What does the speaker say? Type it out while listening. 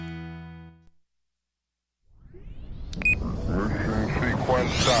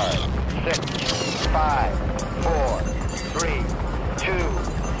start. 6, 5, 4, 3, 2,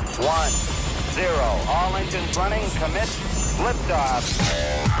 1, 0. All engines running. Commit. Liftoff.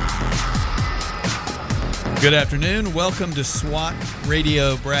 Good afternoon. Welcome to SWAT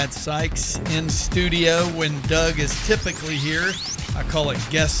Radio. Brad Sykes in studio when Doug is typically here. I call it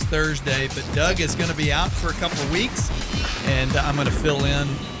Guest Thursday, but Doug is going to be out for a couple of weeks, and I'm going to fill in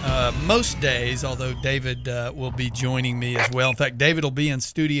most days, although David will be joining me as well. In fact, David will be in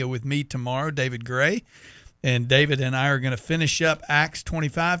studio with me tomorrow, David Gray, and David and I are going to finish up Acts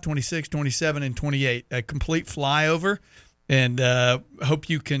 25, 26, 27, and 28, a complete flyover, and hope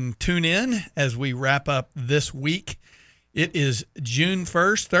you can tune in as we wrap up this week. It is June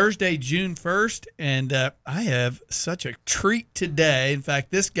 1st, Thursday, June 1st, and I have such a treat today. In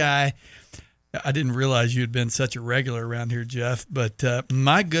fact, this guy, I didn't realize you had been such a regular around here, Jeff, but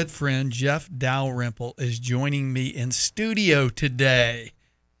my good friend Jeff Dalrymple is joining me in studio today.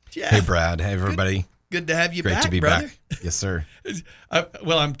 Jeff, hey, Brad. Hey, everybody. Good to have you Great back, to be brother. back. Yes, sir.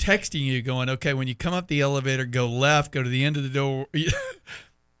 Well, I'm texting you going, okay, when you come up the elevator, go left, go to the end of the door.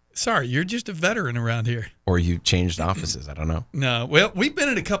 Sorry, you're just a veteran around here. Or you changed offices. I don't know. No. Well, we've been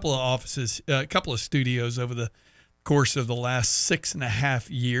in a couple of offices, a couple of studios over the course of the last 6.5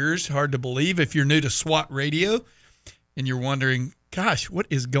 years. Hard to believe if you're new to SWAT Radio and you're wondering, gosh, what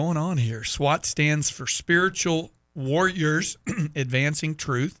is going on here? SWAT stands for Spiritual Warriors Advancing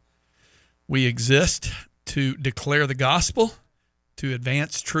Truth. We exist to declare the gospel, to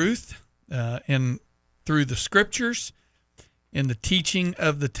advance truth through the scriptures, in the teaching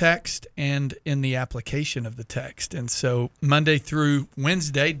of the text, and in the application of the text. And so Monday through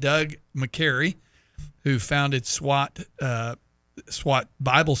Wednesday, Doug McCary, who founded SWAT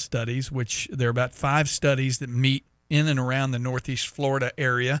Bible Studies, which there are about 5 studies that meet in and around the Northeast Florida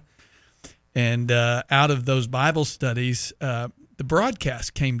area. And out of those Bible studies, the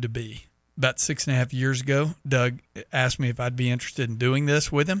broadcast came to be. About 6.5 years ago, Doug asked me if I'd be interested in doing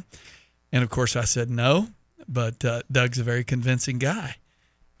this with him. And, of course, I said no. But Doug's a very convincing guy.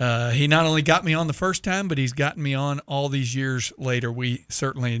 He not only got me on the first time, but he's gotten me on all these years later. We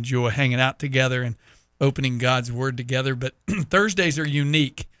certainly enjoy hanging out together and opening God's Word together. But Thursdays are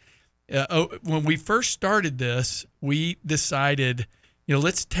unique. When we first started this, we decided,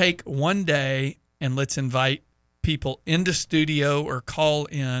 let's take one day and let's invite people into studio or call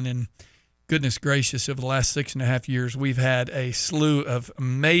in. And goodness gracious, over the last 6.5 years, we've had a slew of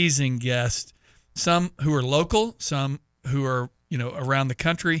amazing guests. Some who are local, some who are, around the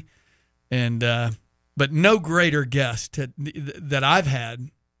country, and but no greater guest that I've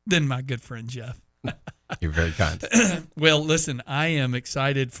had than my good friend Jeff. You're very kind. Well, listen, I am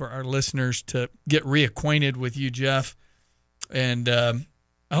excited for our listeners to get reacquainted with you, Jeff, and I'm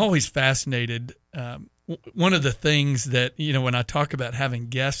always fascinated. One of the things that, when I talk about having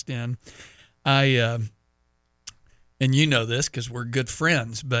guests in, and you know this because we're good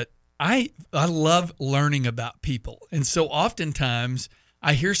friends, but I love learning about people. And so oftentimes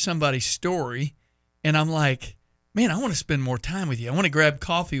I hear somebody's story and I'm like, man, I want to spend more time with you. I want to grab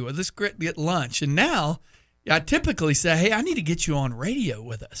coffee with us, get lunch. And now I typically say, hey, I need to get you on radio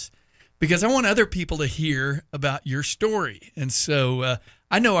with us because I want other people to hear about your story. And so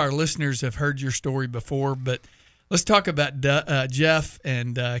I know our listeners have heard your story before, but let's talk about Jeff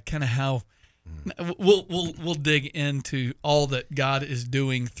and kind of how we'll dig into all that God is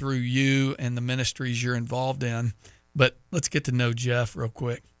doing through you and the ministries you're involved in. But let's get to know Jeff real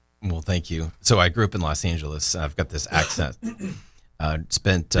quick. Well, thank you. So I grew up in Los Angeles. I've got this accent.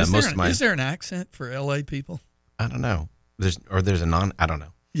 Spent most of my... Is there an accent for L.A. people? I don't know. There's a I don't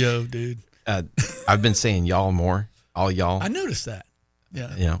know. Yo, dude. I've been saying y'all more. All y'all. I noticed that.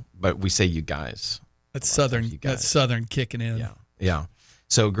 Yeah. But we say you guys. That's Southern. That's Southern kicking in. Yeah.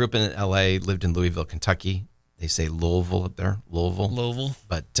 So grew up in L.A., lived in Louisville, Kentucky. They say Louisville up there, Louisville.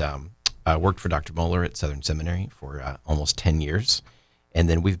 But worked for Dr. Moeller at Southern Seminary for almost 10 years. And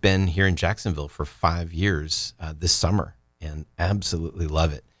then we've been here in Jacksonville for 5 years this summer and absolutely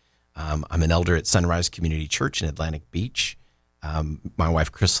love it. I'm an elder at Sunrise Community Church in Atlantic Beach. My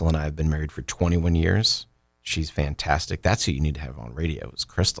wife, Crystal, and I have been married for 21 years. She's fantastic. That's who you need to have on radio is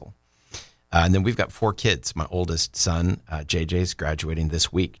Crystal. And then we've got 4 kids. My oldest son, JJ's graduating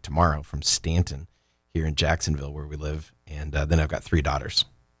this week, tomorrow, from Stanton here in Jacksonville where we live. And then I've got 3 daughters.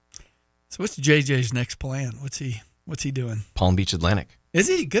 So what's JJ's next plan? What's he doing? Palm Beach Atlantic. Is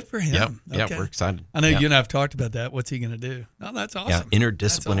he? Good for him. Yep. Yeah, we're excited. I know you and I have talked about that. What's he going to do? Oh, that's awesome. Yeah,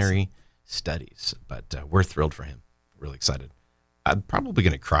 interdisciplinary studies. But we're thrilled for him. Really excited. I'm probably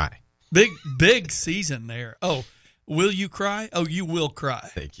going to cry. Big season there. Oh, Will you cry? Oh, you will cry.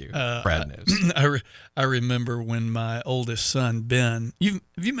 Thank you. Brad knows. I remember when my oldest son, Ben,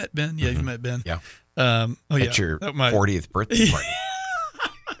 have you met Ben? Yeah, you've met Ben. Yeah. At your 40th birthday party.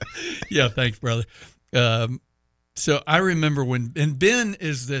 Yeah, thanks, brother. So I remember and Ben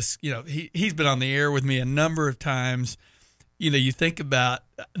is this, he's been on the air with me a number of times. You think about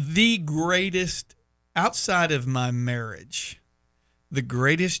the greatest, outside of my marriage, the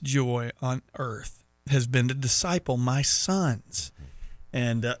greatest joy on earth has been to disciple my sons.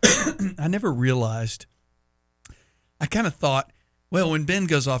 And I never realized, I kind of thought, well, when Ben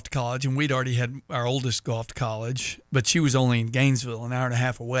goes off to college, and we'd already had our oldest go off to college, but she was only in Gainesville, an hour and a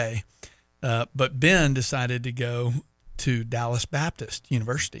half away. But Ben decided to go to Dallas Baptist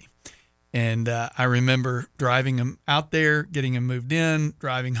University. And I remember driving him out there, getting him moved in,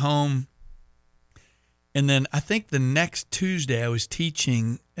 driving home. And then I think the next Tuesday I was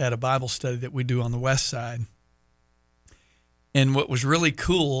teaching at a Bible study that we do on the west side. And what was really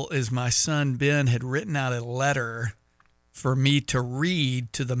cool is my son Ben had written out a letter for me to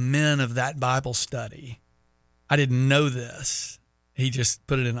read to the men of that Bible study. I didn't know this. He just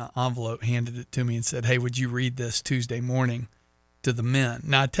put it in an envelope, handed it to me, and said, "Hey, would you read this Tuesday morning to the men?"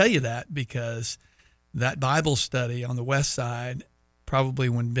 Now, I tell you that because that Bible study on the west side, probably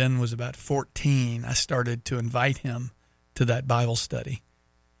when Ben was about 14, I started to invite him to that Bible study.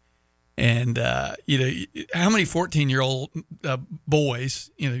 And, how many 14-year-old boys,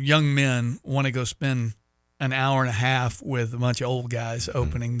 young men, want to go spend an hour and a half with a bunch of old guys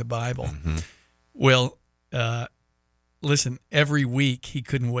opening the Bible? Mm-hmm. Well, listen, every week he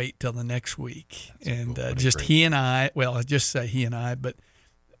couldn't wait till the next week. That's and cool. Just great. He and I, well, I just say he and I, but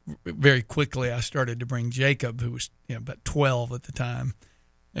very quickly I started to bring Jacob, who was about 12 at the time.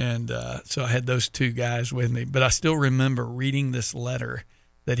 And so I had those two guys with me. But I still remember reading this letter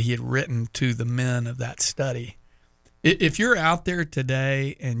that he had written to the men of that study. If you're out there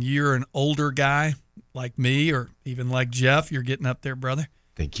today and you're an older guy like me or even like Jeff, you're getting up there, brother.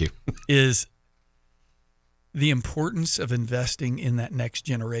 Thank you. Is the importance of investing in that next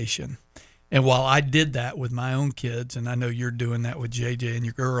generation. And while I did that with my own kids, and I know you're doing that with JJ and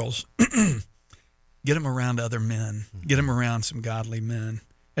your girls, get them around other men. Get them around some godly men.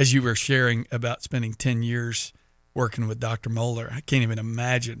 As you were sharing about spending 10 years working with Dr. Moeller, I can't even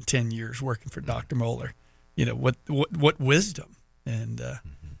imagine 10 years working for Dr. Moeller. What wisdom and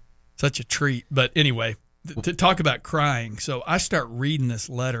such a treat. But anyway, to talk about crying. So I start reading this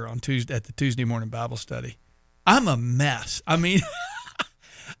letter on Tuesday at the Tuesday morning Bible study. I'm a mess. I mean,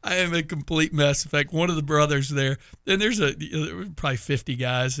 I am a complete mess. In fact, one of the brothers there, and there's probably 50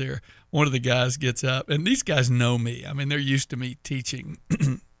 guys there. One of the guys gets up, and these guys know me. I mean, they're used to me teaching.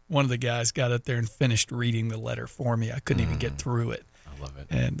 One of the guys got up there and finished reading the letter for me. I couldn't even get through it. I love it.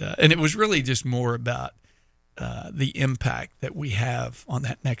 And it was really just more about the impact that we have on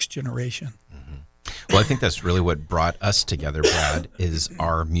that next generation. Mm-hmm. Well, I think that's really what brought us together, Brad, is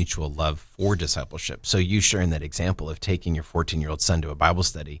our mutual love for discipleship. So you sharing that example of taking your 14-year-old son to a Bible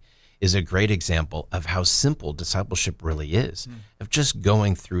study is a great example of how simple discipleship really is, of just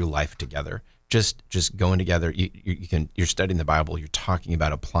going through life together, just going together. You're studying the Bible, you're talking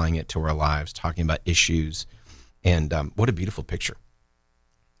about applying it to our lives, talking about issues, and what a beautiful picture.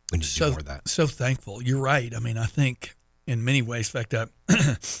 We need to do more of that. So thankful. You're right. I mean, I think in many ways, in fact,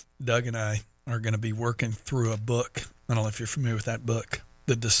 Doug and I are going to be working through a book. I don't know if you're familiar with that book,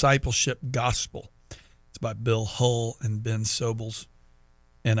 The Discipleship Gospel. It's by Bill Hull and Ben Sobels.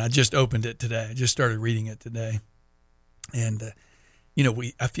 And I just opened it today. I just started reading it today. And,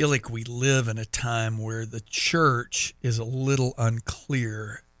 I feel like we live in a time where the church is a little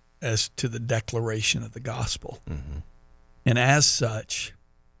unclear as to the declaration of the gospel. Mm-hmm. And as such,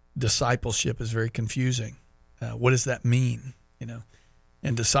 discipleship is very confusing. What does that mean?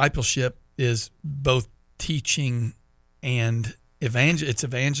 And discipleship is both teaching and it's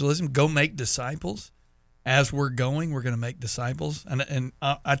evangelism. Go make disciples. As we're going, we're going to make disciples. And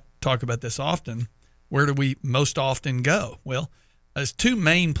I talk about this often. Where do we most often go? Well, there's two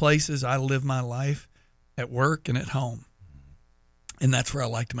main places I live my life, at work and at home. And that's where I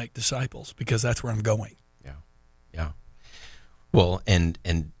like to make disciples because that's where I'm going. Yeah. Well, and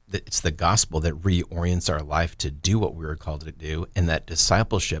it's the gospel that reorients our life to do what we were called to do. And that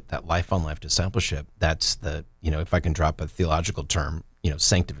discipleship, that life-on-life discipleship, that's the, if I can drop a theological term,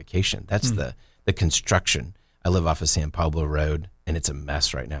 sanctification. That's the construction. I live off of San Pablo Road, and it's a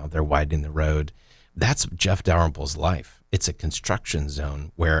mess right now. They're widening the road. That's Jeff Dalrymple's life. It's a construction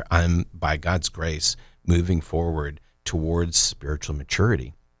zone where I'm, by God's grace, moving forward towards spiritual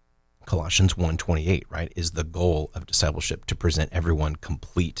maturity. Colossians 1:28, right, is the goal of discipleship, to present everyone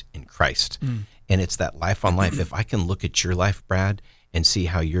complete in Christ. And it's that life on life. If I can look at your life, Brad, and see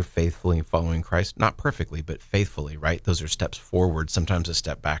how you're faithfully following Christ, not perfectly, but faithfully, right? Those are steps forward, sometimes a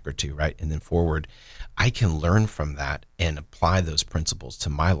step back or two, right? And then forward. I can learn from that and apply those principles to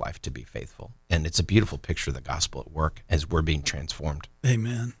my life to be faithful. And it's a beautiful picture of the gospel at work as we're being transformed.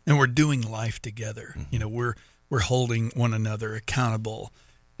 Amen. And we're doing life together. You know, we're holding one another accountable.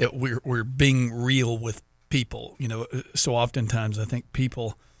 We're being real with people. You know, so oftentimes I think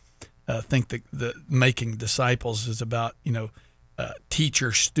people think that the making disciples is about,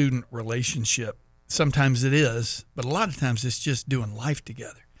 teacher-student relationship. Sometimes it is, but a lot of times it's just doing life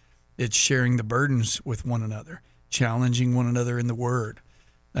together. It's sharing the burdens with one another, challenging one another in the Word.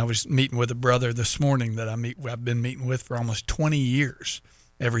 I was meeting with a brother this morning that I've been meeting with for almost 20 years.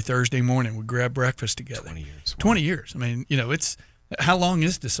 Every Thursday morning we grab breakfast together. 20 years. Wow. 20 years. I mean, it's how long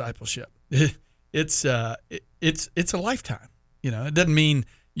is discipleship? It's a lifetime. It doesn't mean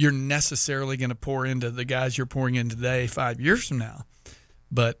you're necessarily going to pour into the guys you're pouring in today 5 years from now.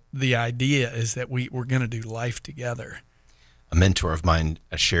 But the idea is that we're going to do life together. A mentor of mine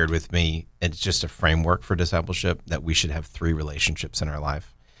shared with me, it's just a framework for discipleship, that we should have 3 relationships in our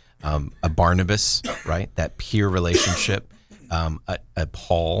life. A Barnabas, right? That peer relationship. A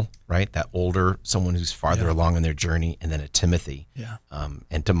Paul, right? That older, someone who's farther along in their journey. And then a Timothy. Yeah.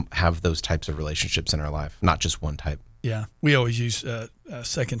 And to have those types of relationships in our life, not just one type. Yeah. We always use 2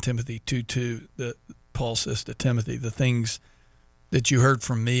 Timothy 2:2, that Paul says to Timothy, the things that you heard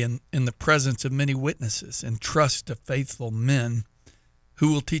from me in the presence of many witnesses, and trust to faithful men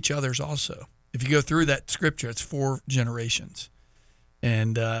who will teach others also. If you go through that scripture, it's 4 generations.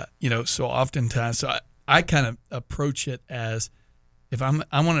 And, so oftentimes, I kind of approach it as, if I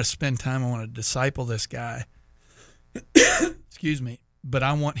want to spend time, I want to disciple this guy, excuse me, but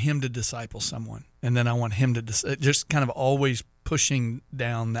I want him to disciple someone. And then I want him to just kind of always pushing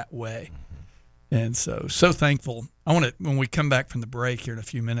down that way. And so thankful. I want to, when we come back from the break here in a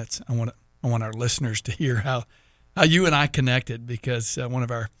few minutes, I want our listeners to hear how you and I connected, because one of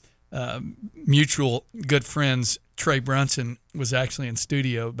our mutual good friends, Trey Brunson, was actually in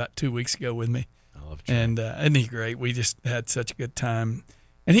studio about 2 weeks ago with me. I love Trey. And isn't he great? We just had such a good time.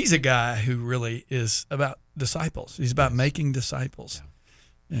 And he's a guy who really is about disciples. He's about making disciples.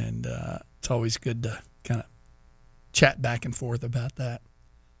 Yeah. And it's always good to kind of chat back and forth about that.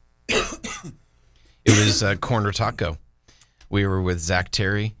 It was Corner Taco. We were with Zach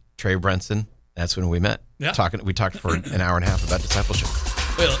Terry, Trey Brunson. That's when we met. Yeah. We talked for an hour and a half about discipleship.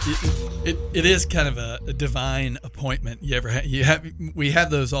 Well, it is kind of a divine appointment. We have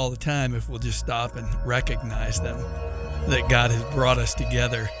those all the time if we'll just stop and recognize them, that God has brought us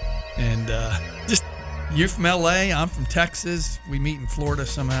together. And just, you're from LA, I'm from Texas. We meet in Florida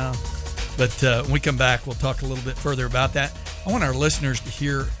somehow. But when we come back, we'll talk a little bit further about that. I want our listeners to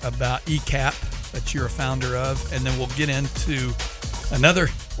hear about ECAP that you're a founder of, and then we'll get into another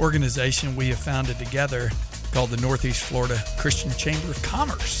organization we have founded together called the Northeast Florida Christian Chamber of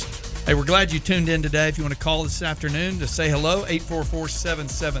Commerce. Hey, we're glad you tuned in today. If you want to call this afternoon to say hello,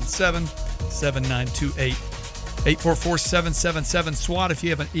 844-777-7928. 844-777-SWAT. If you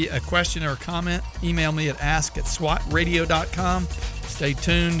have a question or a comment, email me at ask@swatradio.com. Stay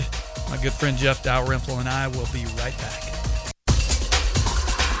tuned. My good friend Jeff Dalrymple and I will be right back.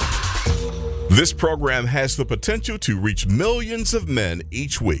 This program has the potential to reach millions of men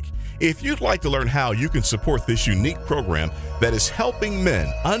each week. If you'd like to learn how you can support this unique program that is helping men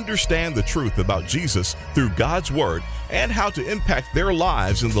understand the truth about Jesus through God's Word and how to impact their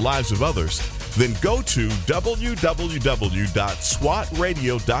lives and the lives of others, then go to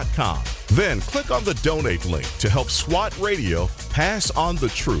www.swatradio.com. Then click on the donate link to help SWAT Radio pass on the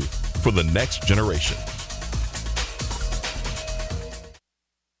truth for the next generation.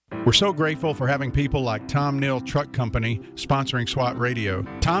 We're so grateful for having people like Tom Neal Truck Company sponsoring SWAT Radio.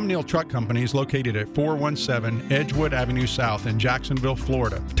 Tom Neal Truck Company is located at 417 Edgewood Avenue South in Jacksonville,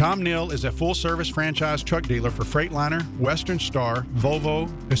 Florida. Tom Neal is a full-service franchise truck dealer for Freightliner, Western Star, Volvo,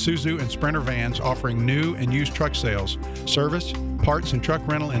 Isuzu, and Sprinter vans, offering new and used truck sales, service, parts, and truck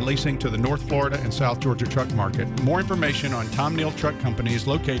rental and leasing to the North Florida and South Georgia truck market. More information on Tom Neal Truck Company is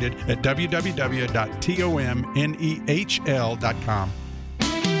located at www.tomnehl.com.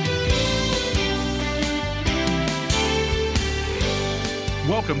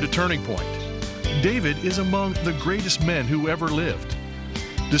 Welcome to Turning Point. David is among the greatest men who ever lived.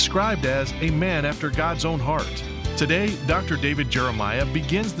 Described as a man after God's own heart, today Dr. David Jeremiah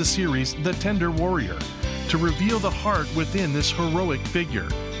begins the series The Tender Warrior to reveal the heart within this heroic figure.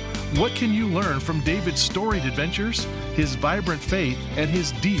 What can you learn from David's storied adventures, his vibrant faith, and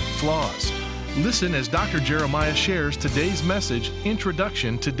his deep flaws? Listen as Dr. Jeremiah shares today's message,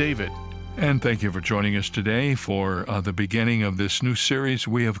 Introduction to David. And thank you for joining us today for the beginning of this new series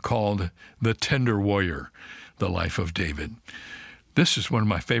we have called The Tender Warrior, The Life of David. This is one of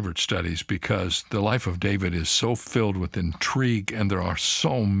my favorite studies because the life of David is so filled with intrigue, and there are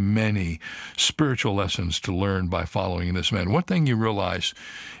so many spiritual lessons to learn by following this man. One thing you realize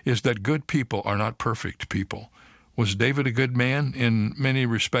is that good people are not perfect people. Was David a good man? In many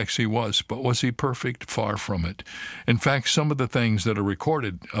respects he was, but was he perfect? Far from it. In fact, some of the things that are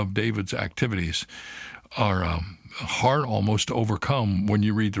recorded of David's activities are hard almost to overcome when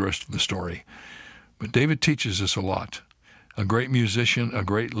you read the rest of the story. But David teaches us a lot. A great musician, a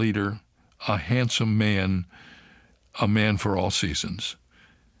great leader, a handsome man, a man for all seasons.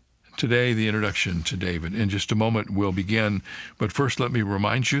 Today, the introduction to David. In just a moment, we'll begin. But first, let me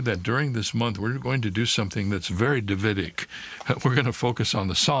remind you that during this month, we're going to do something that's very Davidic. We're going to focus on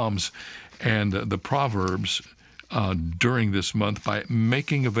the Psalms and the Proverbs during this month by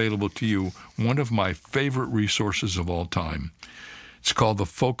making available to you one of my favorite resources of all time. It's called The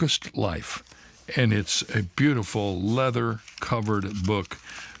Focused Life, and it's a beautiful leather-covered book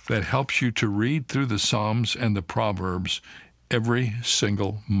that helps you to read through the Psalms and the Proverbs every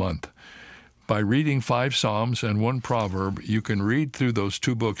single month. By reading 5 Psalms and 1 Proverb, you can read through those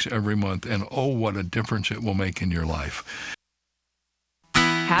 2 books every month, and oh, what a difference it will make in your life.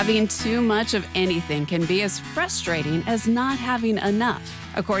 Having too much of anything can be as frustrating as not having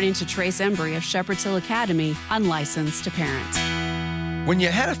enough, according to Trace Embry of Shepherd's Hill Academy on License to Parent. When you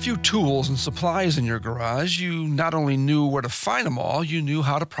had a few tools and supplies in your garage, you not only knew where to find them all, you knew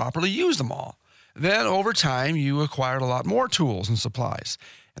how to properly use them all. Then, over time, you acquired a lot more tools and supplies,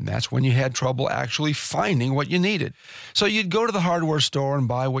 and that's when you had trouble actually finding what you needed. So you'd go to the hardware store and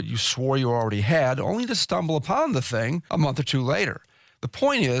buy what you swore you already had, only to stumble upon the thing a month or 2 later. The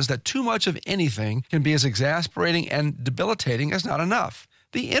point is that too much of anything can be as exasperating and debilitating as not enough.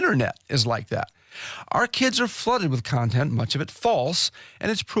 The internet is like that. Our kids are flooded with content, much of it false, and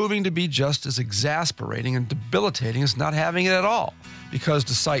it's proving to be just as exasperating and debilitating as not having it at all. Because,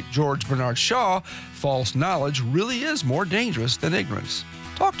 to cite George Bernard Shaw, false knowledge really is more dangerous than ignorance.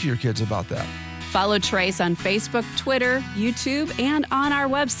 Talk to your kids about that. Follow Trace on Facebook, Twitter, YouTube, and on our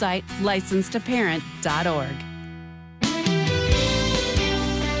website, license2parent.org.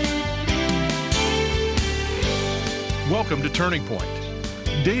 Welcome to Turning Point.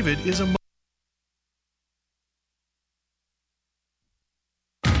 David is a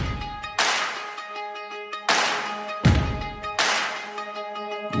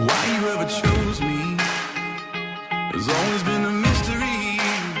Why you ever chose me has always been a mystery.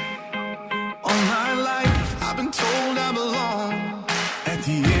 All my life I've been told I belong at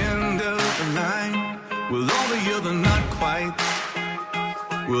the end of the line with all the other not quite,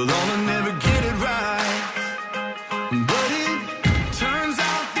 with all the never get it right. But it turns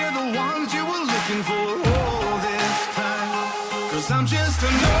out they're the ones you were looking for all this time, 'cause I'm just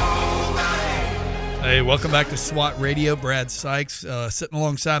a nobody. Hey, welcome back to SWAT Radio. Brad Sykes sitting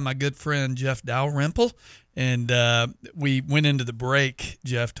alongside my good friend Jeff Dalrymple. And we went into the break,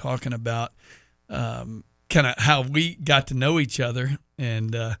 Jeff, talking about kind of how we got to know each other.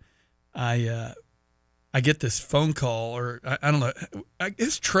 And I get this phone call, or I don't know. I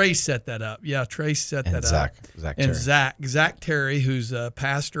guess Trey set that up. Yeah, Trey set that up. And Zach Terry, who's a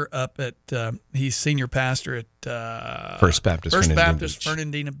pastor up at, he's senior pastor at First Baptist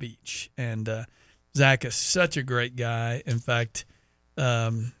Fernandina Beach. And Zach is such a great guy. In fact,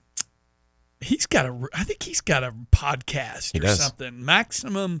 I think he's got a podcast something.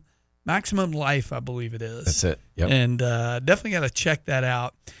 Maximum Life, I believe it is. That's it. Yep. And definitely got to check that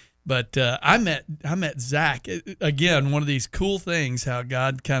out. But I met Zach again. One of these cool things, how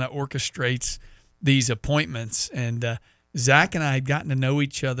God kind of orchestrates these appointments. And Zach and I had gotten to know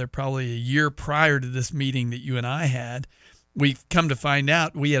each other probably a year prior to this meeting that you and I had. We've come to find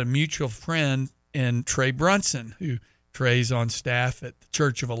out we had a mutual friend in Trey Brunson, who Trey's on staff at the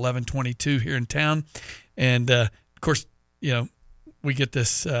Church of 1122 here in town. And, of course, we get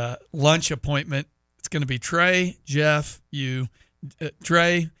this lunch appointment. It's going to be Trey, Jeff, you,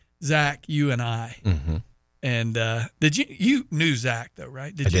 Trey, Zach, you, and I. Mm-hmm. And did you knew Zach, though,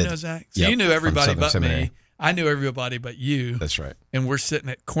 right? Did you know Zach? So yep, you knew everybody but Seminary. me. I knew everybody but you. That's right. And we're sitting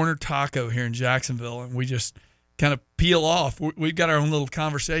at Corner Taco here in Jacksonville, and we just kind of peel off. We've got our own little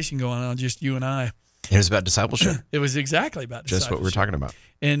conversation going on, just you and I. It was about discipleship. It was exactly about discipleship. Just what we're talking about.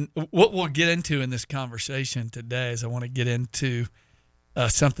 And what we'll get into in this conversation today is I want to get into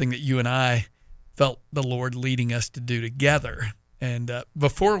something that you and I felt the Lord leading us to do together. And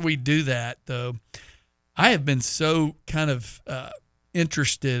before we do that, though, I have been so kind of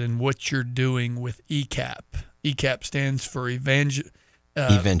interested in what you're doing with ECAP. ECAP stands for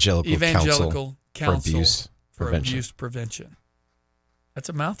Evangelical Council for Abuse Prevention. That's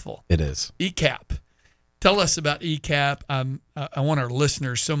a mouthful. It is. ECAP. Tell us about ECAP. I want our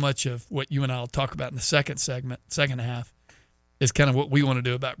listeners, so much of what you and I will talk about in the second half, is kind of what we want to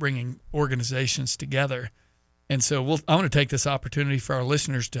do about bringing organizations together. And so I want to take this opportunity for our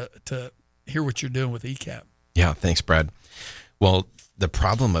listeners to hear what you're doing with ECAP. Yeah, thanks, Brad. Well, the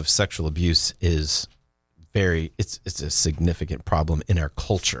problem of sexual abuse is it's a significant problem in our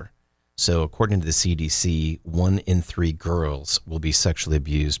culture. So according to the CDC, 1 in 3 girls will be sexually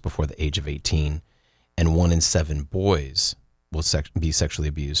abused before the age of 18, and 1 in 7 boys will be sexually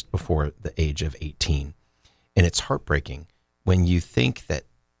abused before the age of 18. And it's heartbreaking when you think that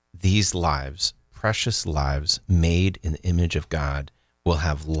these lives, precious lives made in the image of God, will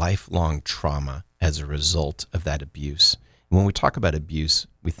have lifelong trauma as a result of that abuse. When we talk about abuse,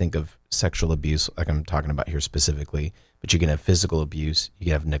 we think of sexual abuse, like I'm talking about here specifically, but you can have physical abuse, you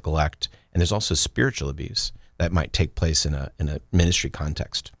can have neglect, and there's also spiritual abuse that might take place in a ministry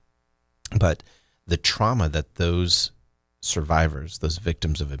context. But the trauma that those survivors, those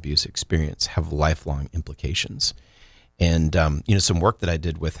victims of abuse experience, have lifelong implications. And, some work that I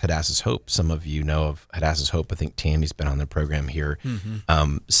did with Hadassah's Hope, some of you know of Hadassah's Hope. I think Tammy's been on the program here.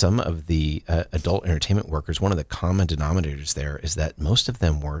 Mm-hmm. Some of the adult entertainment workers, one of the common denominators there is that most of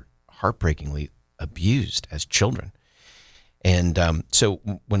them were heartbreakingly abused as children. And so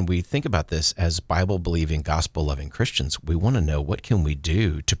when we think about this as Bible-believing, gospel-loving Christians, we want to know, what can we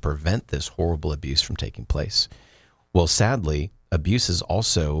do to prevent this horrible abuse from taking place? Well, sadly, abuse is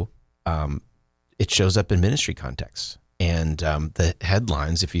also, it shows up in ministry contexts. And the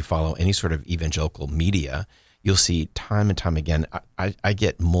headlines, if you follow any sort of evangelical media, you'll see time and time again, I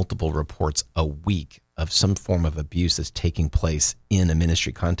get multiple reports a week of some form of abuse that's taking place in a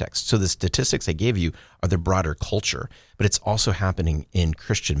ministry context. So the statistics I gave you are the broader culture, but it's also happening in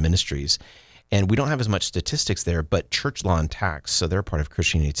Christian ministries. And we don't have as much statistics there, but Church Law and Tax, so they're part of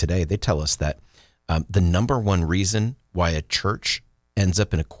Christianity Today, they tell us that the number one reason why a church ends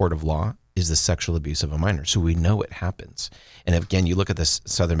up in a court of law is the sexual abuse of a minor. So we know it happens. And again, you look at this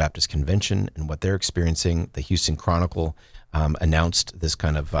Southern Baptist Convention and what they're experiencing. The Houston Chronicle announced this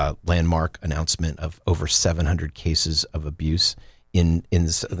kind of landmark announcement of over 700 cases of abuse in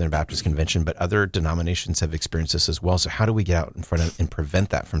the Southern Baptist Convention, but other denominations have experienced this as well. So how do we get out in front of and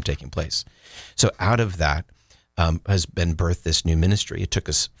prevent that from taking place? So out of that has been birthed this new ministry. It took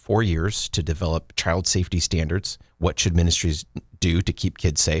us 4 years to develop child safety standards. What should ministries do to keep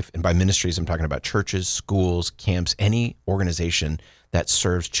kids safe? And by ministries, I'm talking about churches, schools, camps, any organization that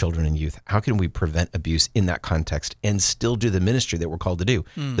serves children and youth. How can we prevent abuse in that context and still do the ministry that we're called to do,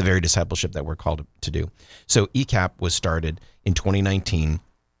 the very discipleship that we're called to do? So ECAP was started in 2019.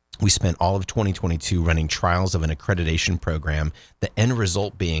 We spent all of 2022 running trials of an accreditation program, the end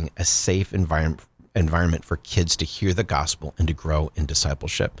result being a safe environment for kids to hear the gospel and to grow in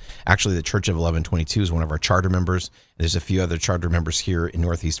discipleship. Actually, the Church of 1122 is one of our charter members. There's a few other charter members here in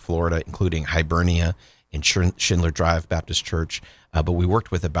Northeast Florida, including Hibernia and Schindler Drive Baptist Church. But we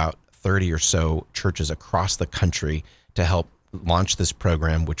worked with about 30 or so churches across the country to help launch this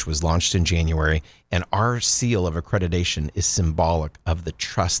program, which was launched in January. And our seal of accreditation is symbolic of the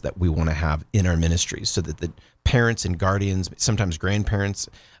trust that we want to have in our ministries, so that the parents and guardians, sometimes grandparents,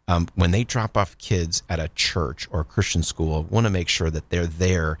 when they drop off kids at a church or a Christian school, want to make sure that they're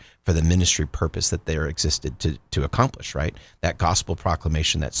there for the ministry purpose that they're existed to accomplish, right? That gospel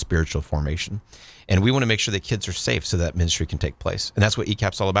proclamation, that spiritual formation. And we want to make sure that kids are safe so that ministry can take place. And that's what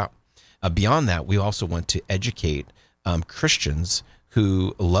ECAP's all about. Beyond that, we also want to educate Christians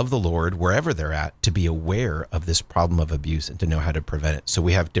who love the Lord wherever they're at to be aware of this problem of abuse and to know how to prevent it. So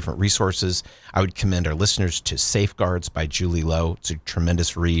we have different resources. I would commend our listeners to Safeguards by Julie Lowe. It's a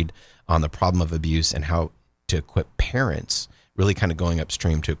tremendous read on the problem of abuse and how to equip parents, really kind of going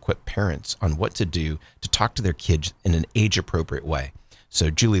upstream to equip parents on what to do to talk to their kids in an age-appropriate way. So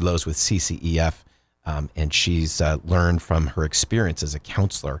Julie Lowe's with CCEF, and she's learned from her experience as a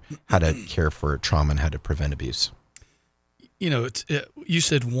counselor how to care for trauma and how to prevent abuse. You know, you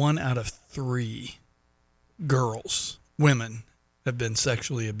said 1 out of 3 women have been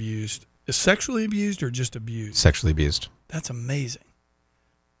sexually abused. Is sexually abused or just abused? Sexually abused. That's amazing.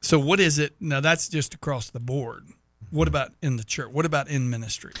 So what is it? Now, that's just across the board. What about in the church? What about in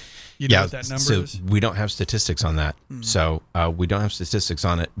ministry? You know what that number is? We don't have statistics on that. So we don't have statistics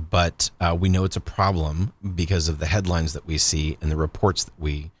on it, but we know it's a problem because of the headlines that we see and the reports that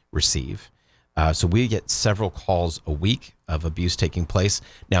we receive. So we get several calls a week of abuse taking place.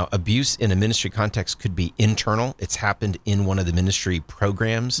 Now, abuse in a ministry context could be internal. It's happened in one of the ministry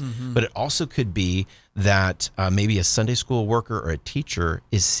programs, but it also could be that maybe a Sunday school worker or a teacher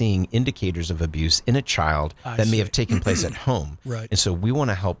is seeing indicators of abuse in a child that may have taken place at home. Right. And so we want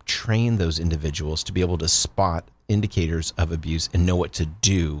to help train those individuals to be able to spot indicators of abuse and know what to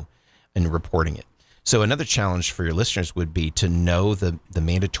do in reporting it. So another challenge for your listeners would be to know the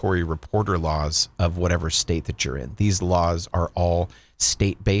mandatory reporter laws of whatever state that you're in. These laws are all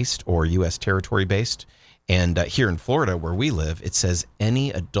state-based or U.S. territory-based. And here in Florida, where we live, it says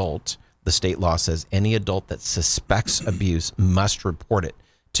any adult, the state law says any adult that suspects abuse must report it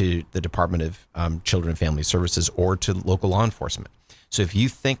to the Department of Children and Family Services or to local law enforcement. So if you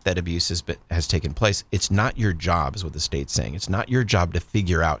think that abuse has taken place, it's not your job, is what the state's saying. It's not your job to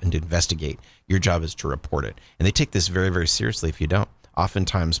figure out and to investigate. Your job is to report it. And they take this very, very seriously if you don't.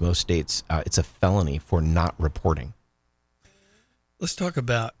 Oftentimes, most states, it's a felony for not reporting. Let's talk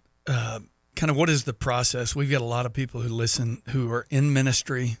about kind of what is the process. We've got a lot of people who listen who are in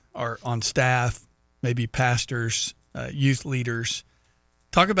ministry, are on staff, maybe pastors, youth leaders.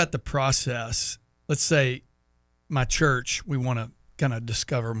 Talk about the process. Let's say my church, we want to kind of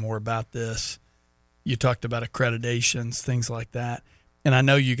discover more about this. You talked about accreditations, things like that. And I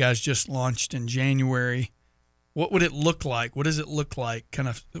know you guys just launched in January. What would it look like? What does it look like? Kind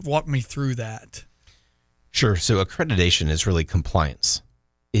of walk me through that. Sure. So accreditation is really compliance.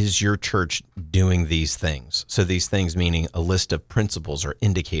 Is your church doing these things? So these things meaning a list of principles or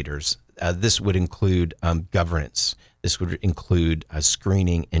indicators. This would include governance. This would include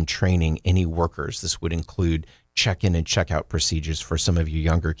screening and training any workers. This would include check-in and check-out procedures for some of you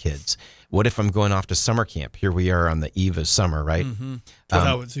younger kids. What if I'm going off to summer camp? Here we are on the eve of summer, right? Mm-hmm.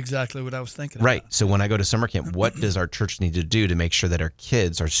 That was exactly what I was thinking Right. about. So when I go to summer camp, what does our church need to do to make sure that our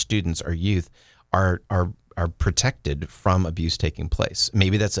kids, our students, our youth are protected from abuse taking place?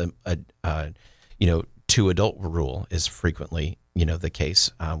 Maybe that's a 2 adult rule is frequently, the case.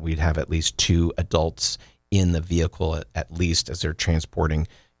 We'd have at least 2 adults in the vehicle at least as they're transporting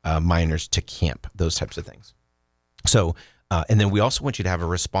minors to camp, those types of things. So, and then we also want you to have a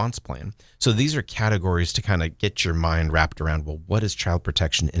response plan. So these are categories to kind of get your mind wrapped around, well, what does child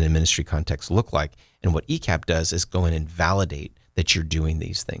protection in a ministry context look like? And what ECAP does is go in and validate that you're doing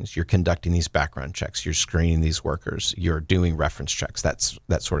these things. You're conducting these background checks. You're screening these workers. You're doing reference checks,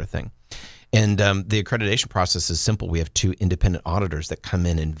 that sort of thing. And the accreditation process is simple. We have 2 independent auditors that come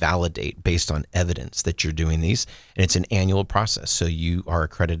in and validate based on evidence that you're doing these. And it's an annual process. So you are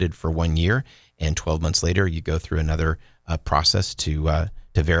accredited for 1 year, and 12 months later, you go through another process to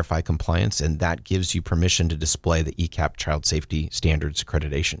verify compliance. And that gives you permission to display the ECAP Child Safety Standards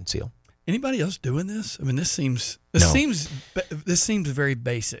accreditation seal. Anybody else doing this? I mean, this seems very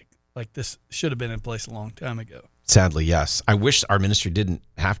basic. Like this should have been in place a long time ago. Sadly, yes. I wish our ministry didn't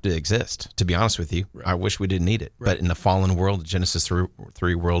have to exist, to be honest with you. Right. I wish we didn't need it. Right. But in the fallen world, Genesis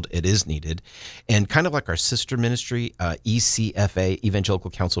 3 world, it is needed. And kind of like our sister ministry, ECFA,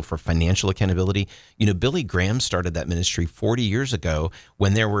 Evangelical Council for Financial Accountability, Billy Graham started that ministry 40 years ago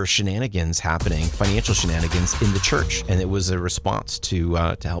when there were shenanigans happening, financial shenanigans in the church. And it was a response to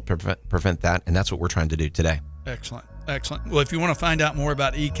help prevent that. And that's what we're trying to do today. Excellent. Well, if you want to find out more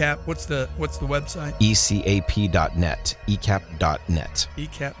about ECAP, what's the website? ECAP.net. ECAP.net.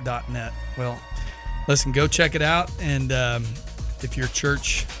 ECAP.net. Well, listen, go check it out. And if your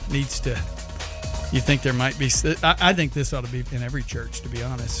church you think there might be, I think this ought to be in every church, to be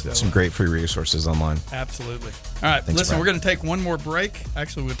honest. So, some great free resources online. Absolutely. All right. Thanks, listen, Brian. we're going to take one more break.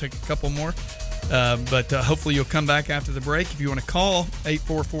 Actually, we'll take a couple more. But hopefully you'll come back after the break. If you want to call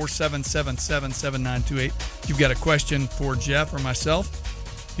 844-777-7928. If you've got a question for Jeff or myself,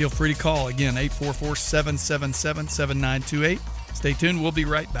 feel free to call. Again, 844-777-7928. Stay tuned. We'll be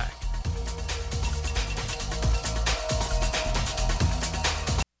right back.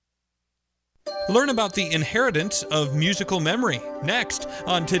 Learn about the inheritance of musical memory next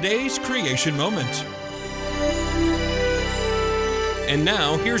on today's Creation Moment. And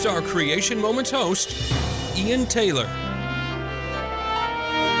now, here's our Creation Moments host, Ian Taylor.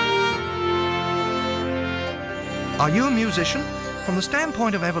 Are you a musician? From the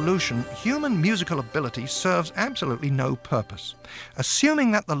standpoint of evolution, human musical ability serves absolutely no purpose.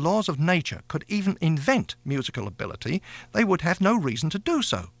 Assuming that the laws of nature could even invent musical ability, they would have no reason to do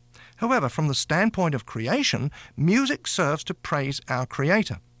so. However, from the standpoint of creation, music serves to praise our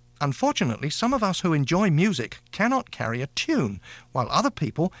Creator. Unfortunately, some of us who enjoy music cannot carry a tune, while other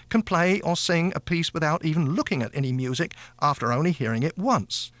people can play or sing a piece without even looking at any music after only hearing it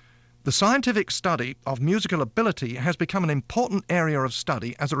once. The scientific study of musical ability has become an important area of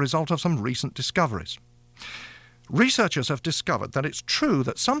study as a result of some recent discoveries. Researchers have discovered that it's true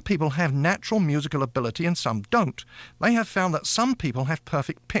that some people have natural musical ability and some don't. They have found that some people have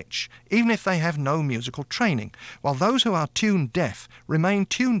perfect pitch, even if they have no musical training, while those who are tune deaf remain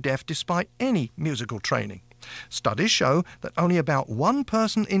tune deaf despite any musical training. Studies show that only about 1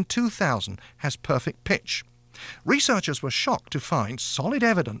 person in 2,000 has perfect pitch. Researchers were shocked to find solid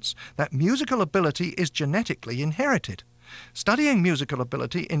evidence that musical ability is genetically inherited. Studying musical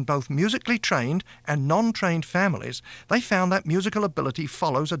ability in both musically trained and non-trained families, they found that musical ability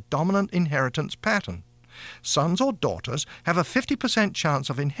follows a dominant inheritance pattern. Sons or daughters have a 50% chance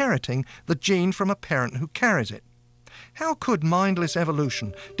of inheriting the gene from a parent who carries it. How could mindless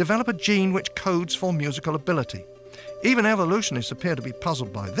evolution develop a gene which codes for musical ability? Even evolutionists appear to be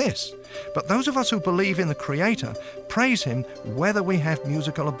puzzled by this, but those of us who believe in the Creator praise Him whether we have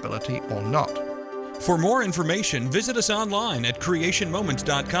musical ability or not. For more information, visit us online at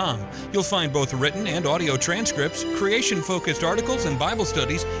creationmoments.com. You'll find both written and audio transcripts, creation-focused articles and Bible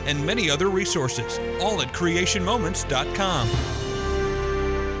studies, and many other resources, all at creationmoments.com.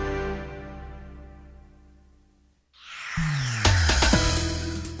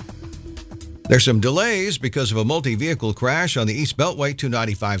 There's some delays because of a multi-vehicle crash on the East Beltway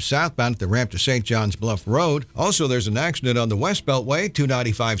 295 southbound at the ramp to St. John's Bluff Road. Also, there's an accident on the West Beltway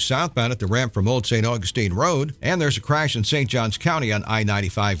 295 southbound at the ramp from Old St. Augustine Road. And there's a crash in St. Johns County on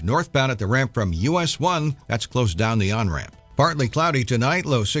I-95 northbound at the ramp from US 1. That's closed down the on-ramp. Partly cloudy tonight,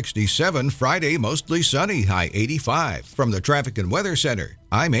 low 67. Friday, mostly sunny, high 85. From the Traffic and Weather Center,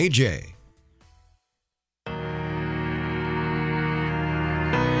 I'm AJ.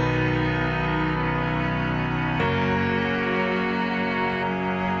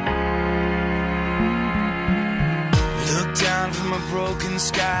 Broken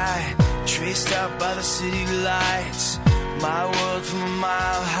sky, traced out by the city lights. My world from a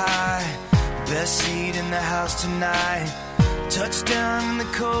mile high, best seat in the house tonight. Touchdown in the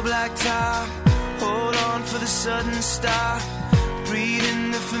cold black top, hold on for the sudden stop. Breathe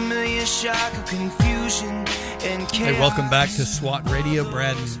in the familiar shock of confusion and chaos. Hey, welcome back to SWAT Radio.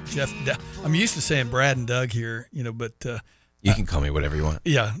 Brad and Jeff. I'm used to saying Brad and Doug here, but you can call me whatever you want.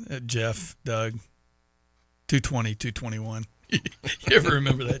 Yeah, Jeff, Doug, 220, 221. You ever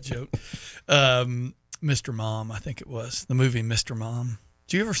remember that joke? Mr. Mom, I think it was. The movie Mr. Mom.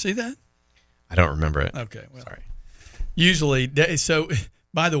 Did you ever see that? I don't remember it. Okay. Well, sorry. Usually, so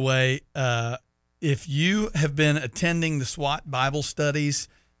by the way, if you have been attending the SWAT Bible studies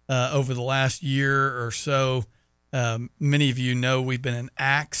over the last year or so, many of you know we've been in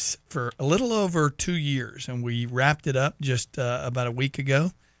Acts for a little over 2 years, and we wrapped it up just about 2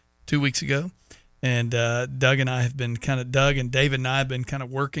 weeks ago. And Doug and David and I have been kind of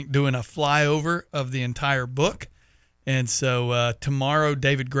doing a flyover of the entire book. And so tomorrow,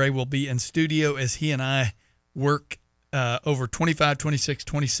 David Gray will be in studio as he and I work over 25, 26,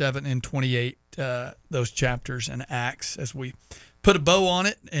 27, and 28, those chapters in Acts as we put a bow on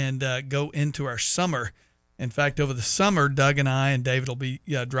it and go into our summer. In fact, over the summer, Doug and I and David will be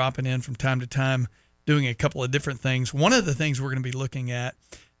dropping in from time to time doing a couple of different things. One of the things we're going to be looking at,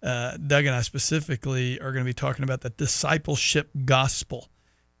 Doug and I specifically are going to be talking about the discipleship gospel,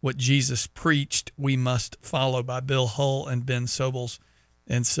 what Jesus preached we must follow, by Bill Hull and Ben Sobels.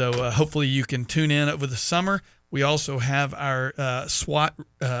 And so hopefully you can tune in over the summer. We also have our SWAT,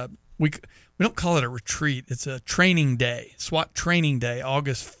 we don't call it a retreat, it's a training day, SWAT training day,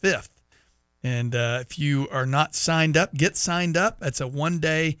 August 5th. And if you are not signed up, get signed up. It's a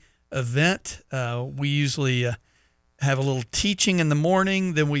one-day event. We usually have a little teaching in the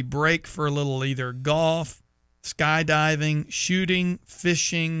morning, then we break for a little either golf, skydiving, shooting,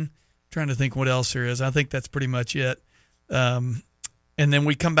 fishing. Trying to think what else there is. I think that's pretty much it. And then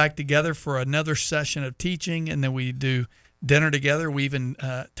we come back together for another session of teaching, and then we do dinner together. We even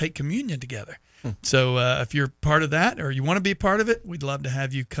take communion together. So if you're part of that or you want to be a part of it, we'd love to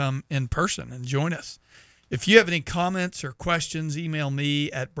have you come in person and join us. If you have any comments or questions, email me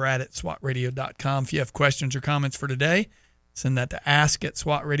at brad@swatradio.com. If you have questions or comments for today, send that to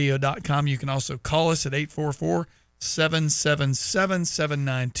ask@swatradio.com. You can also call us at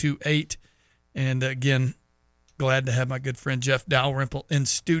 844-777-7928. And again, glad to have my good friend Jeff Dalrymple in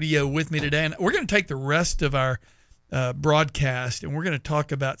studio with me today. And we're going to take the rest of our broadcast, and we're going to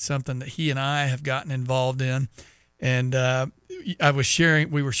talk about something that he and I have gotten involved in. And we were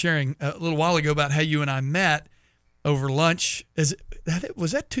sharing a little while ago about how you and I met over lunch. Was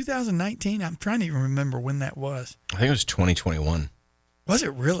that 2019? I'm trying to even remember when that was. I think it was 2021. Was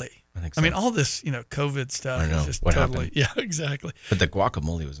it really? I think so. I mean, all this, COVID stuff is just what totally, happened? yeah, exactly. But the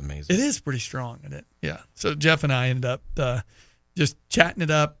guacamole was amazing. It is pretty strong in it. Yeah. So Jeff and I ended up just chatting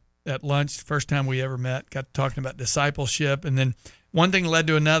it up at lunch. The first time we ever met, got talking about discipleship. And then one thing led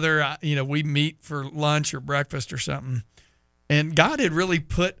to another. We meet for lunch or breakfast or something. And God had really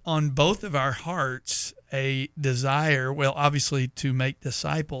put on both of our hearts a desire, well, obviously to make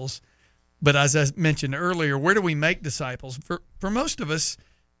disciples. But as I mentioned earlier, where do we make disciples? For most of us,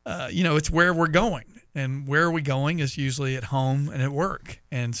 it's where we're going. And where are we going is usually at home and at work.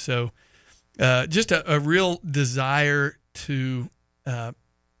 And so just a real desire to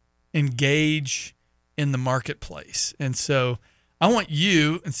engage in the marketplace. And so I want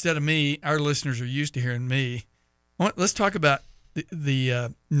you, instead of me, our listeners are used to hearing me, let's talk about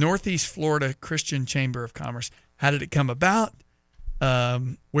the Northeast Florida Christian Chamber of Commerce. How did it come about?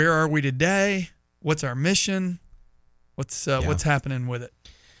 Where are we today? What's our mission? What's happening with it?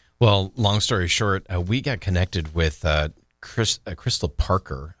 Well, long story short, we got connected with Crystal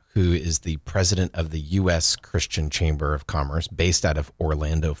Parker, who is the president of the U.S. Christian Chamber of Commerce, based out of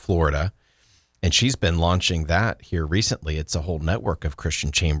Orlando, Florida. And she's been launching that here recently. It's a whole network of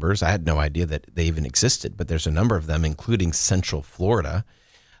Christian chambers. I had no idea that they even existed, but there's a number of them, including Central Florida.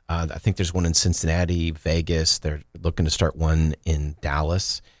 I think there's one in Cincinnati, Vegas. They're looking to start one in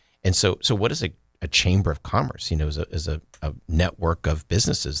Dallas. And so what is a chamber of commerce? Is a network of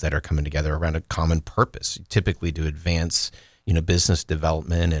businesses that are coming together around a common purpose, typically to advance, business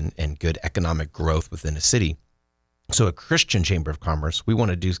development and good economic growth within a city. So a Christian Chamber of Commerce, we want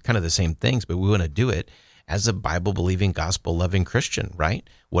to do kind of the same things, but we want to do it as a Bible-believing, gospel-loving Christian, right?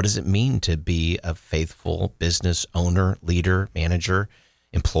 What does it mean to be a faithful business owner, leader, manager,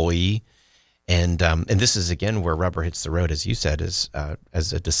 employee? And this is, again, where rubber hits the road, as you said, as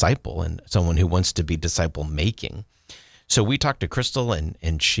a disciple and someone who wants to be disciple-making. So we talked to Crystal,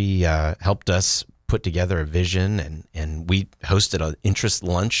 and she helped us put together a vision, and we hosted an interest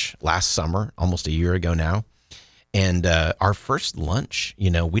lunch last summer, almost a year ago now. And our first lunch, we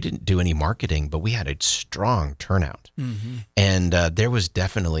didn't do any marketing, but we had a strong turnout. Mm-hmm. And there was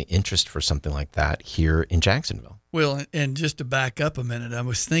definitely interest for something like that here in Jacksonville. Well, and just to back up a minute, I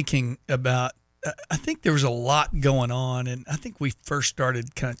was thinking about, I think there was a lot going on, and I think we first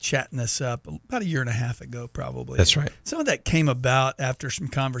started kind of chatting this up about a year and a half ago, probably. That's right. Some of that came about after some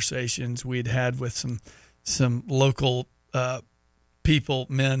conversations we'd had with some local people,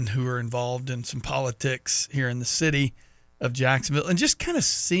 men who are involved in some politics here in the city of Jacksonville, and just kind of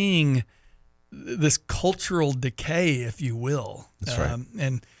seeing this cultural decay, if you will. That's right.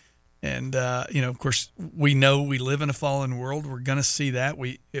 And of course, we know we live in a fallen world. We're going to see that.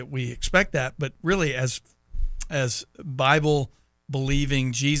 We expect that. But really, as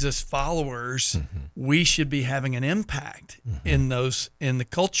Bible-believing Jesus followers, mm-hmm. we should be having an impact mm-hmm. in the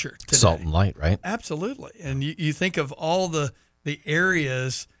culture today. Salt and light, right? Absolutely. And you think of all the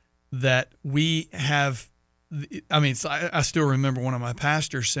areas that we have. I still remember one of my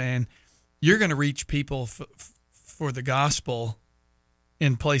pastors saying, "You're going to reach people for the gospel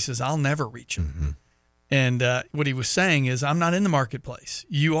in places I'll never reach them." Mm-hmm. And what he was saying is, I'm not in the marketplace.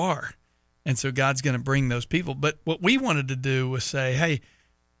 You are. And so God's going to bring those people. But what we wanted to do was say, hey,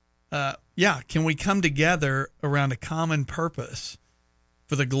 can we come together around a common purpose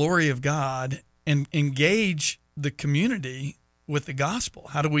for the glory of God and engage the community with the gospel?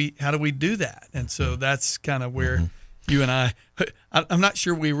 How do we do that? And so that's kind of where mm-hmm. you and I'm not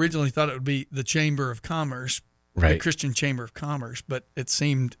sure we originally thought it would be the Chamber of Commerce, right. The Christian Chamber of Commerce, but it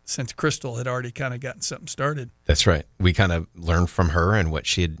seemed since Crystal had already kind of gotten something started. That's right. We kind of learned from her and what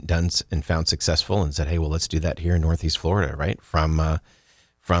she had done and found successful, and said, hey, well, let's do that here in Northeast Florida, right? From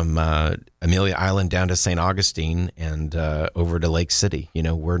Amelia Island down to St. Augustine and over to Lake City.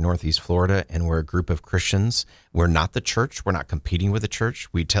 We're Northeast Florida, and we're a group of Christians. We're not the church. We're not competing with the church.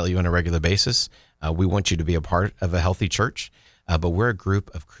 We tell you on a regular basis, we want you to be a part of a healthy church. But we're a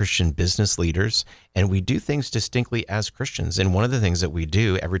group of Christian business leaders, and we do things distinctly as Christians. And one of the things that we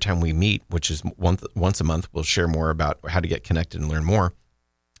do every time we meet, which is once a month, we'll share more about how to get connected and learn more.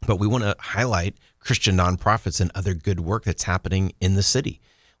 But we want to highlight Christian nonprofits and other good work that's happening in the city.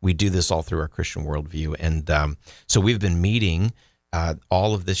 We do this all through our Christian worldview. And so we've been meeting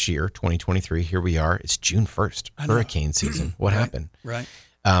all of this year, 2023. Here we are. It's June 1st, hurricane season. What happened? Right.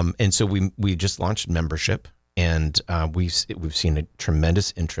 And so we just launched membership. And we've seen a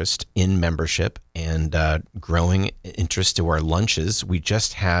tremendous interest in membership and growing interest to our lunches. We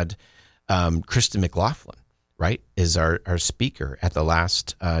just had Krista McLaughlin, right, is our speaker at the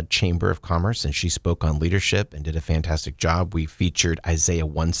last Chamber of Commerce, and she spoke on leadership and did a fantastic job. We featured Isaiah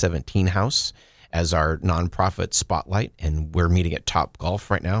 117 House as our nonprofit spotlight, and we're meeting at Top Golf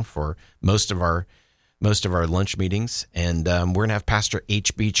right now for most of our lunch meetings. And we're going to have Pastor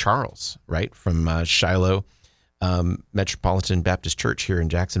H.B. Charles, right, from Shiloh Metropolitan Baptist Church here in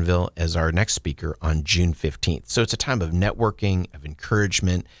Jacksonville as our next speaker on June 15th. So it's a time of networking, of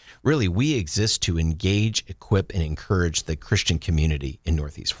encouragement. Really, we exist to engage, equip, and encourage the Christian community in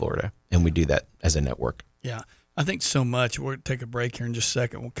Northeast Florida, and we do that as a network. Yeah, I think so much. We'll take a break here in just a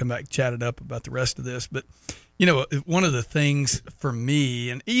second. We'll come back and chat it up about the rest of this. But, you know, one of the things for me,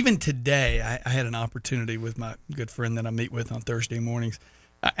 and even today, I had an opportunity with my good friend that I meet with on Thursday mornings.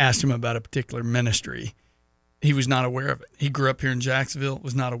 I asked him about a particular ministry. He was not aware of it. He grew up here in Jacksonville,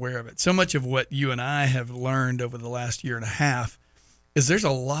 was not aware of it. So much of what you and I have learned over the last year and a half is there's a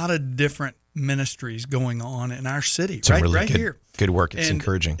lot of different ministries going on in our city, Some right good, here. Good work. It's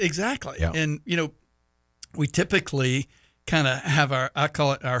encouraging. Exactly. Yeah. And, you know, we typically kind of have I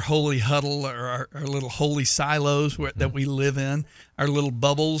call it our holy huddle, or our little holy silos that we live in, our little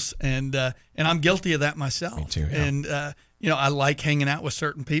bubbles. And I'm guilty of that myself. Me too, yeah. And, you know, I like hanging out with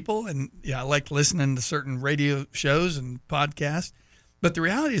certain people, and I like listening to certain radio shows and podcasts. But the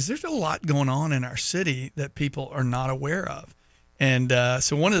reality is there's a lot going on in our city that people are not aware of. And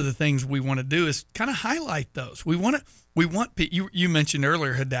so one of the things we want to do is kind of highlight those. We want you mentioned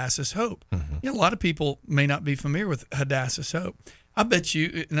earlier Hadassah's Hope. Mm-hmm. You know, a lot of people may not be familiar with Hadassah's Hope. I bet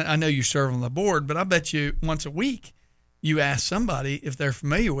you, and I know you serve on the board, but I bet you once a week you ask somebody if they're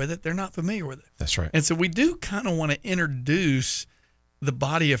familiar with it. They're not familiar with it. That's right. And so we do kind of want to introduce the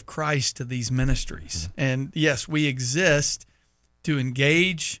body of Christ to these ministries. Mm-hmm. And yes, we exist to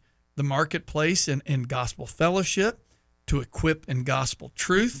engage the marketplace in gospel fellowship, to equip in gospel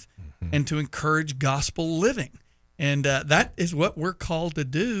truth, and to encourage gospel living. And that is what we're called to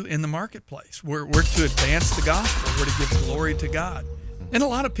do in the marketplace. We're to advance the gospel. We're to give glory to God. And a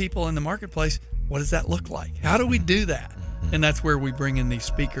lot of people in the marketplace, what does that look like? How do we do that? And that's where we bring in these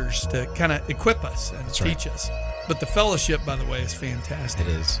speakers to kind of equip us and teach us. But the fellowship, by the way, is fantastic.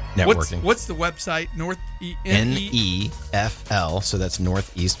 It is. Networking. What's the website? NEFL, so that's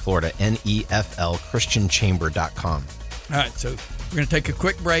Northeast Florida, NEFL ChristianChamber.com. All right, so we're going to take a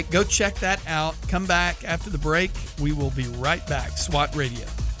quick break. Go check that out. Come back after the break. We will be right back. SWAT Radio.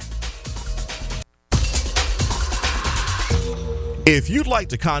 If you'd like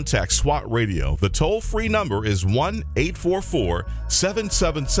to contact SWAT Radio, the toll-free number is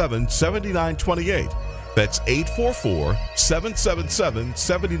 1-844-777-7928. That's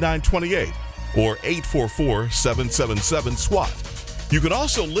 844-777-7928 or 844-777-SWAT. You can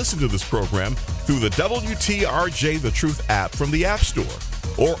also listen to this program through the WTRJ The Truth app from the App Store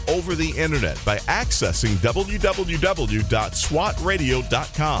or over the internet by accessing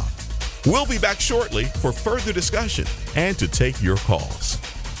www.swatradio.com. We'll be back shortly for further discussion and to take your calls.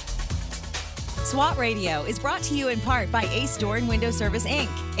 SWAT Radio is brought to you in part by Ace Door and Window Service, Inc.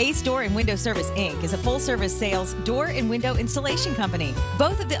 Ace Door and Window Service, Inc. is a full-service sales door and window installation company.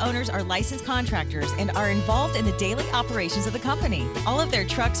 Both of the owners are licensed contractors and are involved in the daily operations of the company. All of their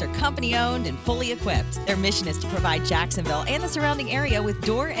trucks are company-owned and fully equipped. Their mission is to provide Jacksonville and the surrounding area with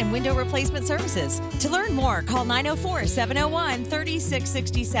door and window replacement services. To learn more, call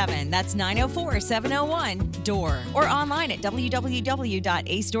 904-701-3667. That's 904-701-DOOR. Or online at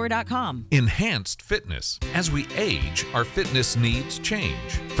www.acedoor.com. Enhanced fitness. As we age, our fitness needs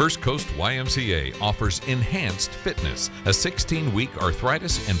change. First Coast YMCA offers Enhanced Fitness, a 16-week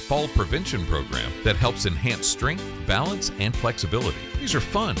arthritis and fall prevention program that helps enhance strength, balance, and flexibility. These are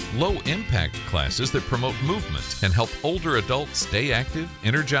fun, low-impact classes that promote movement and help older adults stay active,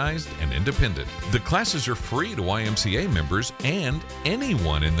 energized, and independent. The classes are free to YMCA members and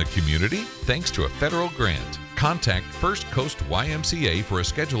anyone in the community thanks to a federal grant. Contact First Coast YMCA for a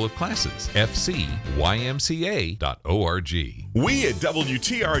schedule of classes. fcymca.org. We at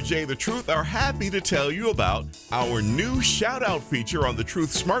WTRJ The Truth are happy to tell you about our new shout-out feature on the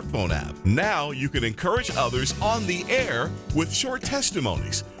Truth smartphone app. Now you can encourage others on the air with short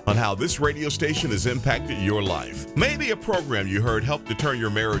testimonies on how this radio station has impacted your life. Maybe a program you heard helped to turn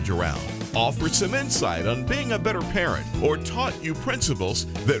your marriage around, offered some insight on being a better parent, or taught you principles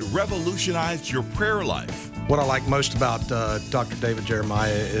that revolutionized your prayer life. What I like most about Dr. David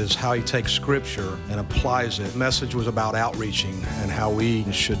Jeremiah is how he takes Scripture and applies it. The message was about outreaching and how we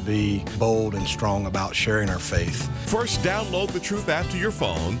should be bold and strong about sharing our faith. First, download the Truth app to your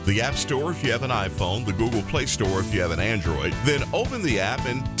phone, the App Store if you have an iPhone, the Google Play Store if you have an Android. Then open the app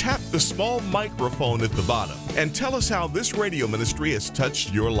and tap the small microphone at the bottom and tell us how this radio ministry has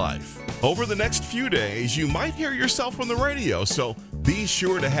touched your life. Over the next few days, you might hear yourself on the radio, so be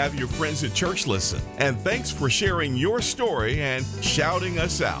sure to have your friends at church listen. And thanks for sharing your story and shouting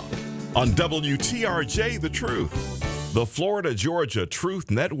us out. on WTRJ The Truth, the Florida Georgia Truth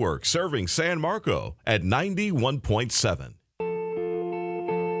Network, serving San Marco at 91.7.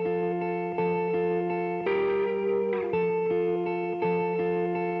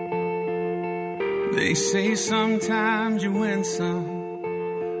 They say sometimes you win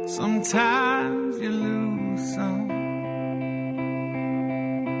some, sometimes you lose some.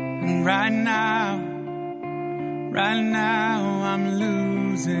 And right now I'm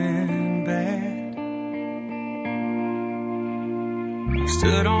losing bad. I've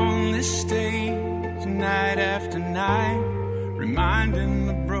stood on this stage night after night, reminding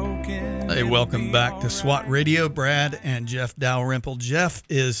the broken. Hey, welcome back to SWAT Radio. Brad and Jeff Dalrymple. Jeff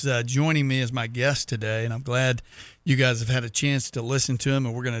is joining me as my guest today, and I'm glad you guys have had a chance to listen to him,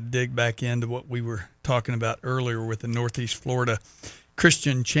 and we're going to dig back into what we were talking about earlier with the Northeast Florida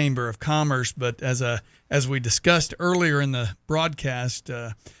Christian Chamber of Commerce. But as we discussed earlier in the broadcast,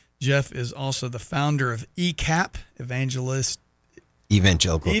 Jeff is also the founder of ECAP,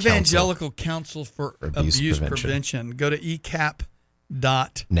 Evangelical Council for Abuse Prevention. Go to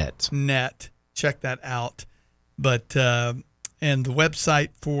ecap.net. Check that out. But and the website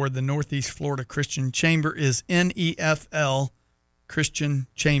for the Northeast Florida Christian Chamber is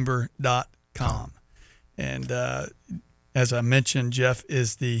neflchristianchamber.com. And as I mentioned, Jeff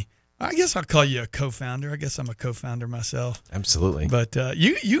is I guess I'll call you a co-founder. I guess I'm a co-founder myself. Absolutely. But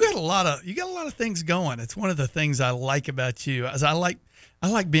you got a lot of things going. It's one of the things I like about you. As I like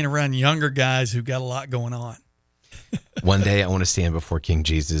being around younger guys who got a lot going on. One day I want to stand before King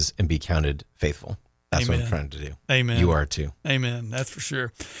Jesus and be counted faithful. That's Amen. what I'm trying to do. Amen. You are too. Amen. That's for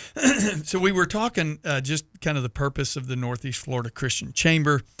sure. So we were talking just kind of the purpose of the Northeast Florida Christian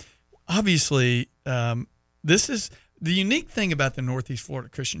Chamber. Obviously, this is the unique thing about the Northeast Florida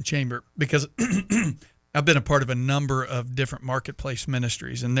Christian Chamber, because I've been a part of a number of different marketplace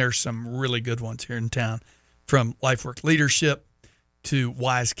ministries, and there's some really good ones here in town, from LifeWork Leadership to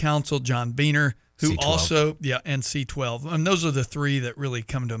Wise Counsel, John Beener, who C12. also, and C12. And those are the three that really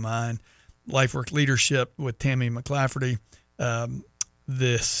come to mind. LifeWork Leadership with Tammy McClafferty,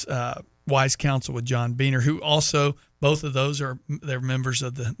 this Wise Counsel with John Beener, who also, both of those they're members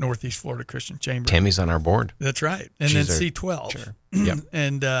of the Northeast Florida Christian Chamber. Tammy's on our board. That's right. And She's then our C12. chair. Yep.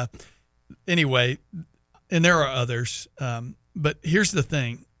 And anyway, and there are others. But here's the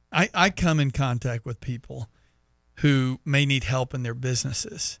thing. I come in contact with people who may need help in their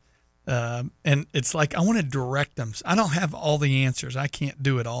businesses. And it's like, I want to direct them. I don't have all the answers. I can't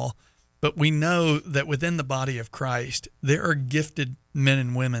do it all. But we know that within the body of Christ, there are gifted men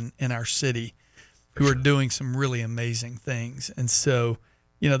and women in our city who are doing some really amazing things. And so,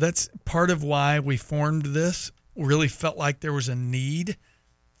 that's part of why we formed this. We really felt like there was a need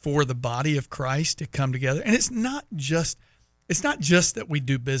for the body of Christ to come together. And it's not just that we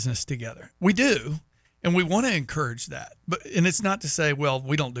do business together. We do, and we want to encourage that. And it's not to say, well,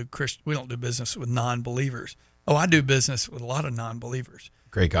 we don't do business with non-believers. Oh, I do business with a lot of non-believers.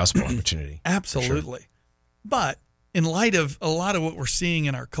 Great gospel opportunity. Absolutely. Sure. But in light of a lot of what we're seeing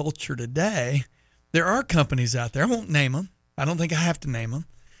in our culture today, there are companies out there, I won't name them, I don't think I have to name them,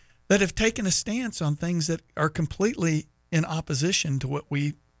 that have taken a stance on things that are completely in opposition to what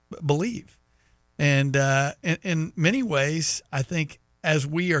we believe. And in many ways, I think as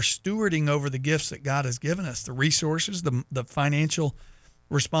we are stewarding over the gifts that God has given us, the resources, the financial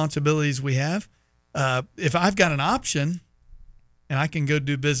responsibilities we have, if I've got an option and I can go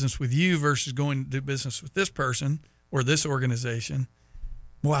do business with you versus going to do business with this person or this organization,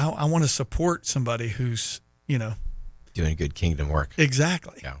 well, I want to support somebody who's, doing good kingdom work.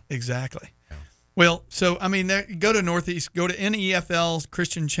 Exactly. Yeah. Exactly. Yeah. Well, so, go to Northeast, go to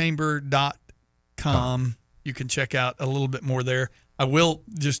neflchristianchamber.com. You can check out a little bit more there. I will,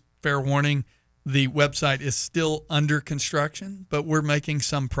 just fair warning, the website is still under construction, but we're making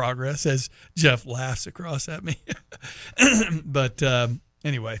some progress, as Jeff laughs across at me. But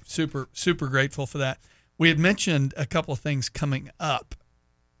anyway, super, super grateful for that. We had mentioned a couple of things coming up.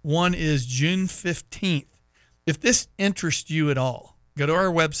 One is June 15th. If this interests you at all, go to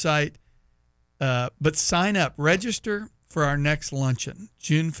our website, but sign up, register for our next luncheon,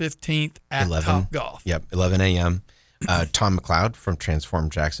 June 15th at Topgolf. Yep, 11 a.m. Tom McLeod from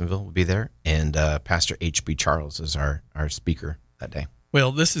Transform Jacksonville will be there, and Pastor H.B. Charles is our speaker that day.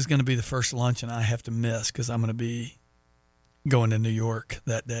 Well, this is going to be the first luncheon I have to miss because I'm going to be going to New York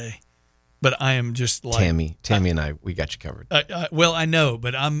that day. But I am just like... Tammy and I, we got you covered. Well, I know,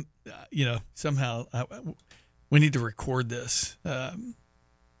 but I'm, somehow we need to record this. In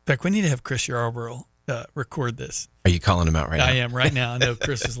fact, we need to have Chris Yarborough record this. Are you calling them out right now? I am right now. I know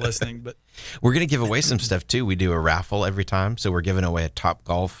Chris is listening, but we're going to give away some stuff too. We do a raffle every time. So we're giving away a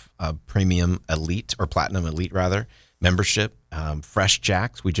Topgolf Premium Elite, or Platinum Elite rather, membership. Fresh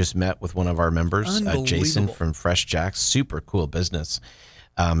Jacks. We just met with one of our members, Jason from Fresh Jacks. Super cool business.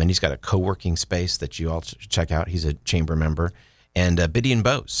 And he's got a co-working space that you all should check out. He's a chamber member. And Biddy and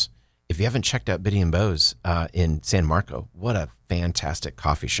Bowes. If you haven't checked out Biddy and Bowes in San Marco, what a fantastic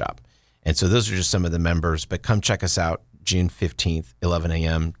coffee shop. And so those are just some of the members. But come check us out June 15th, 11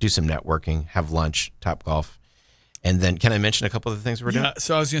 a.m. Do some networking, have lunch, Topgolf. And then can I mention a couple of the things we're doing? Yeah,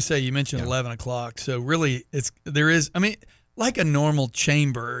 so I was going to say, you mentioned 11 o'clock. So really, like a normal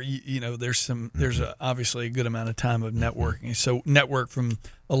chamber, there's obviously a good amount of time of networking. So network from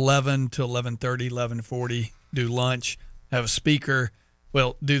 11 to 11:30, 11:40, do lunch, have a speaker,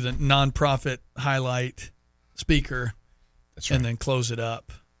 do the nonprofit highlight speaker, that's right, and then close it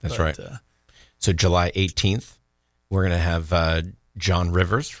up. That's right. So July 18th, we're going to have John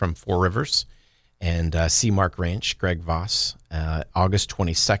Rivers from Four Rivers and Mark Ranch, Greg Voss. August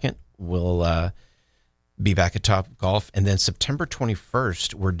 22nd, we'll be back at Topgolf. And then September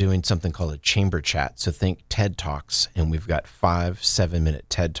 21st, we're doing something called a chamber chat. So think TED Talks. And we've got 5 7-minute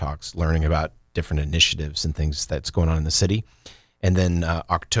TED Talks learning about different initiatives and things that's going on in the city. And then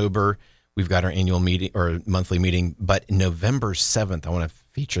October, we've got our annual meeting or monthly meeting. But November 7th, I want to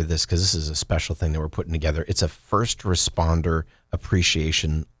feature this because this is a special thing that we're putting together. It's a first responder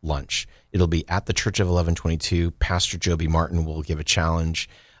appreciation lunch. It'll be at the Church of 1122. Pastor Joby Martin will give a challenge.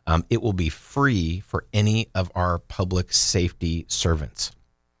 It will be free for any of our public safety servants.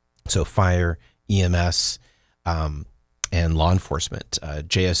 So fire, EMS, and law enforcement,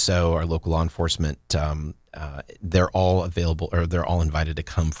 JSO, our local law enforcement, they're all available, or they're all invited to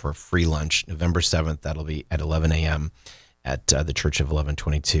come for a free lunch. November 7th, that'll be at 11 a.m. at the Church of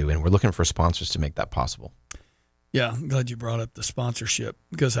 1122. And we're looking for sponsors to make that possible. Yeah, I'm glad you brought up the sponsorship,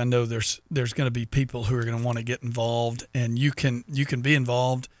 because I know there's going to be people who are going to want to get involved, and you can be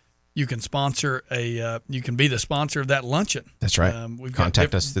involved. You can sponsor you can be the sponsor of that luncheon. That's right. We've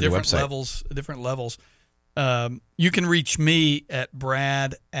Contact got us through the website. Different levels. You can reach me at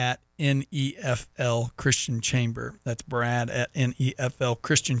Brad at NEFL Christian Chamber. That's Brad at NEFL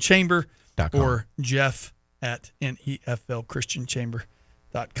Christian Chamber.com. Or Jeff at NEFL Christian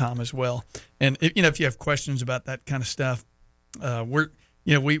Chamber.com as well. And if you have questions about that kind of stuff,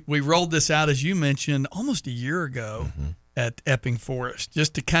 we rolled this out, as you mentioned, almost a year ago at Epping Forest,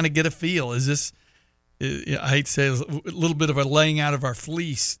 just to kind of get a feel. Is this, I hate to say, a little bit of a laying out of our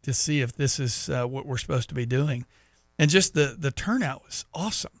fleece to see if this is what we're supposed to be doing. And just the turnout was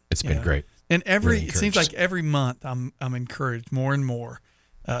awesome. It's been great. And it seems like every month I'm encouraged more and more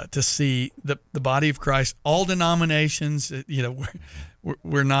to see the body of Christ, all denominations.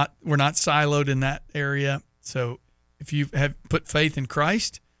 We're not siloed in that area. So if you have put faith in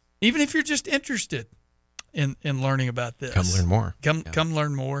Christ, even if you're just interested in learning about this, come learn more. Come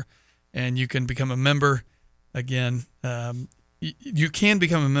learn more, and you can become a member. Again, you can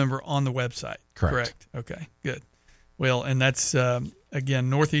become a member on the website. Correct. Okay, good. Well, and that's again,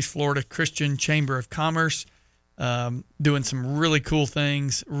 Northeast Florida Christian Chamber of Commerce, doing some really cool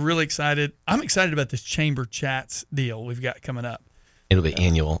things. Really excited. I'm excited about this Chamber Chats deal we've got coming up. It'll be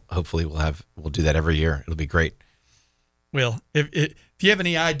annual. Hopefully, we'll do that every year. It'll be great. Well, if you have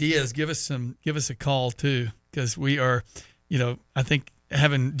any ideas, give us a call too, because we are, I think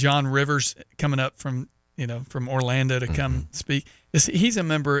having John Rivers coming up from Orlando to come speak. Is he a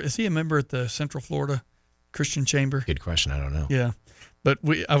member at the Central Florida Christian Chamber? Good question. I don't know. Yeah, but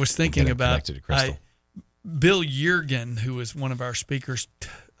I was thinking about Bill Yergin, who was one of our speakers.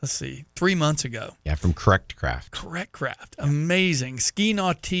 Let's see, 3 months ago. Yeah, from Correct Craft. Correct Craft, amazing ski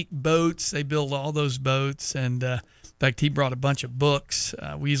nautique boats. They build all those boats, and in fact, he brought a bunch of books.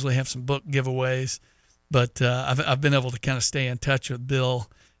 We usually have some book giveaways, but I've been able to kind of stay in touch with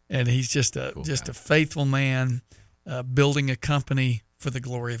Bill, and he's just a faithful man, building a company for the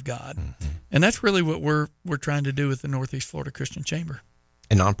glory of God, and that's really what we're trying to do with the Northeast Florida Christian Chamber.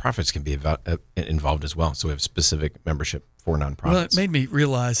 And nonprofits can be involved as well. So we have specific membership for nonprofits. Well, it made me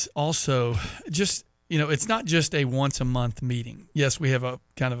realize also, just it's not just a once a month meeting. Yes, we have a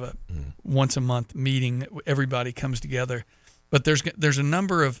kind of a once a month meeting that everybody comes together, but there's a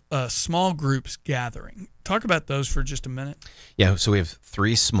number of small groups gathering. Talk about those for just a minute. Yeah, so we have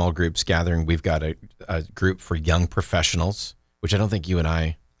 3 small groups gathering. We've got a group for young professionals, which I don't think you and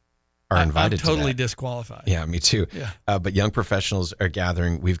I are invited to. I'm totally disqualified. Yeah, me too. Yeah. But young professionals are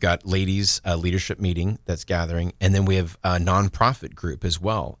gathering. We've got ladies leadership meeting that's gathering, and then we have a nonprofit group as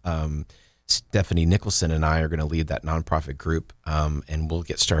well. Stephanie Nicholson and I are going to lead that nonprofit group, and we'll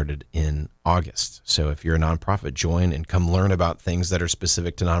get started in August. So if you're a nonprofit, join and come learn about things that are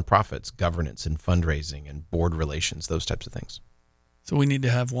specific to nonprofits, governance and fundraising and board relations, those types of things. So we need to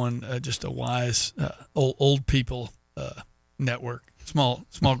have one, just a wise old people network, small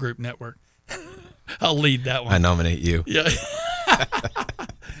group network. I'll lead that one. I nominate you. Yeah.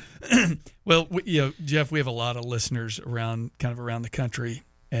 Well, Jeff, we have a lot of listeners around the country,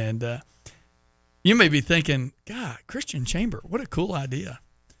 and you may be thinking, God, Christian Chamber, what a cool idea.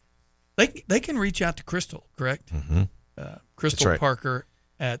 They can reach out to Crystal, correct? Mm-hmm. Crystal right. Parker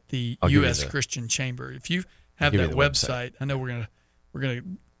at the U.S. Christian Chamber. If you have that website, I know we're gonna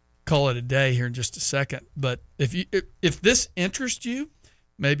call it a day here in just a second. But if this interests you,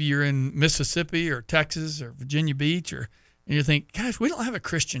 maybe you're in Mississippi or Texas or Virginia Beach, and you think, gosh, we don't have a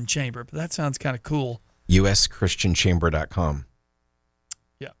Christian Chamber, but that sounds kind of cool. USChristianchamber.com.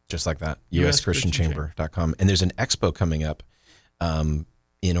 Yeah. Just like that. USChristianchamber.com. And there's an expo coming up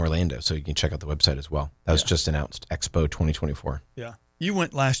in Orlando, so you can check out the website as well. That was just announced, Expo 2024. Yeah. You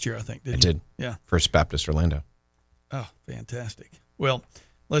went last year, I think, didn't you? I did. Yeah. First Baptist Orlando. Oh, fantastic. Well,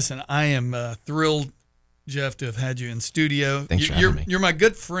 listen, I am thrilled, Jeff, to have had you in studio. Thanks for having me. You're my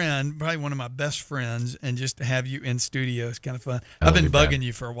good friend, probably one of my best friends, and just to have you in studio is kind of fun. I've been bugging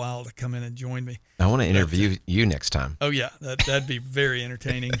you for a while to come in and join me. I want to interview you next time. Oh, yeah. That'd be very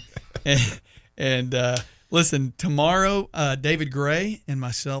entertaining. and listen, tomorrow, David Gray and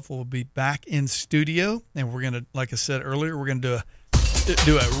myself will be back in studio, and we're going to, like I said earlier, we're going to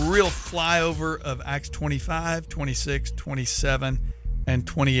do a real flyover of Acts 25, 26, 27, and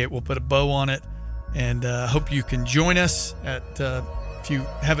 28. We'll put a bow on it, and hope you can join us. If you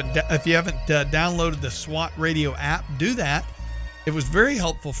haven't downloaded the SWAT Radio app, do that. It was very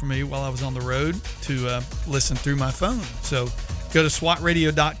helpful for me while I was on the road to listen through my phone. So go to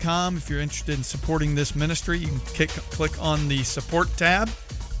SWATradio.com if you're interested in supporting this ministry. You can click on the support tab.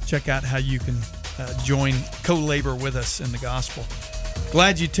 Check out how you can join, co-labor with us in the gospel.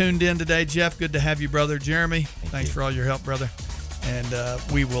 Glad you tuned in today, Jeff. Good to have you, brother. Jeremy, thanks for all your help, brother. And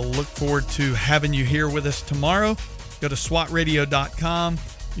we will look forward to having you here with us tomorrow. Go to SWATradio.com.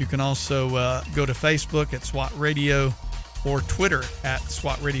 You can also go to Facebook at SWAT Radio or Twitter at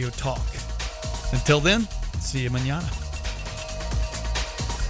SWAT Radio Talk. Until then, see you mañana.